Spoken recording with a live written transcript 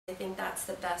I think that's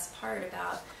the best part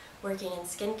about working in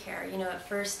skincare. You know, at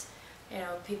first, you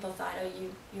know, people thought, oh,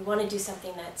 you want to do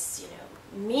something that's, you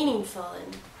know, meaningful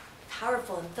and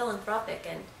powerful and philanthropic,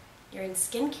 and you're in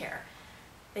skincare.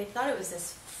 They thought it was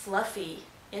this fluffy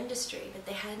industry, but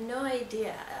they had no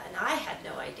idea, and I had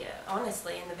no idea,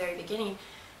 honestly, in the very beginning,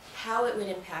 how it would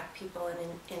impact people and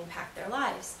impact their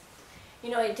lives. You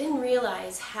know, I didn't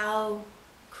realize how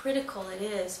critical it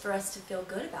is for us to feel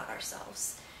good about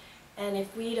ourselves. And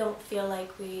if we don't feel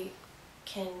like we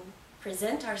can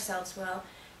present ourselves well,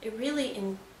 it really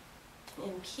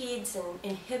impedes and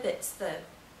inhibits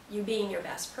you being your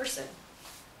best person.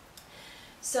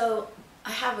 So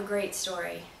I have a great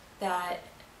story that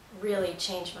really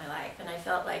changed my life, and I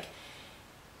felt like,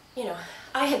 you know,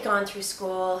 I had gone through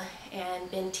school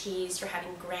and been teased for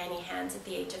having granny hands at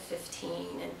the age of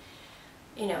 15, and,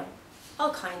 you know,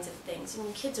 all kinds of things. I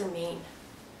mean, kids are mean,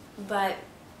 but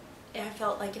I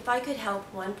felt like if I could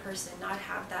help one person not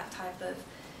have that type of,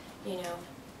 you know,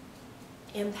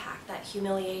 impact, that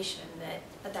humiliation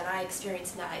that I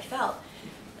experienced and that I felt,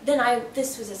 then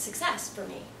this was a success for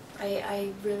me.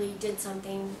 I really did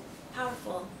something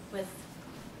powerful with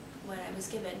what I was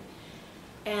given.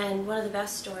 And one of the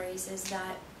best stories is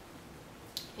that,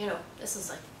 you know, this was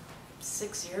like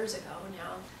 6 years ago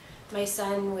now. My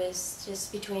son was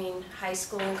just between high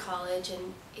school and college,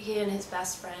 and he and his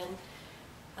best friend,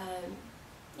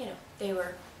 you know, they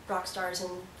were rock stars in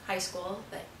high school,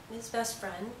 but his best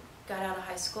friend got out of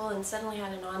high school and suddenly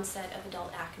had an onset of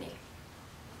adult acne.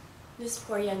 This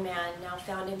poor young man now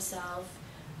found himself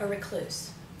a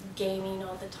recluse, gaming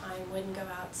all the time, wouldn't go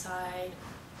outside.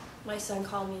 My son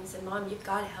called me and said, "Mom, you've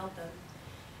got to help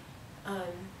him.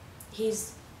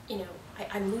 He's, you know,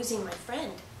 I'm losing my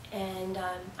friend, and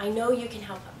I know you can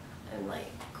help him." I'm like,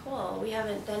 cool. We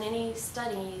haven't done any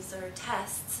studies or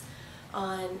tests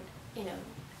on, you know,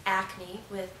 acne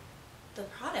with the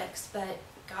products, but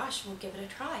gosh, we'll give it a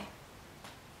try.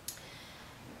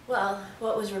 Well,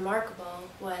 what was remarkable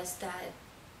was that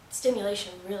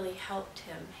stimulation really helped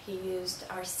him. He used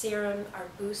our serum, our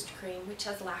boost cream, which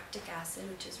has lactic acid,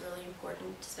 which is really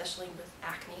important, especially with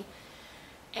acne,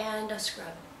 and a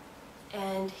scrub.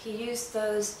 And he used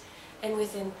those, and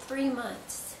within 3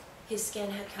 months, his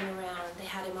skin had come around. They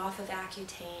had him off of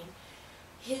Accutane.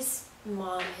 His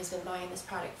mom has been buying this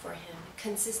product for him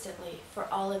consistently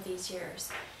for all of these years.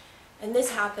 And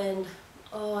this happened,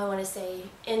 oh, I want to say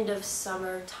end of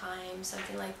summer time,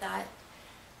 something like that.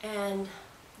 And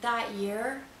that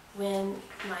year, when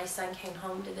my son came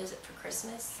home to visit for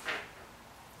Christmas,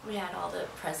 we had all the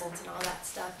presents and all that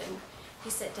stuff, and he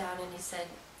sat down and he said,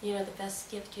 "You know, the best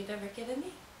gift you've ever given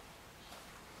me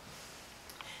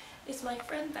is my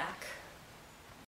friend back."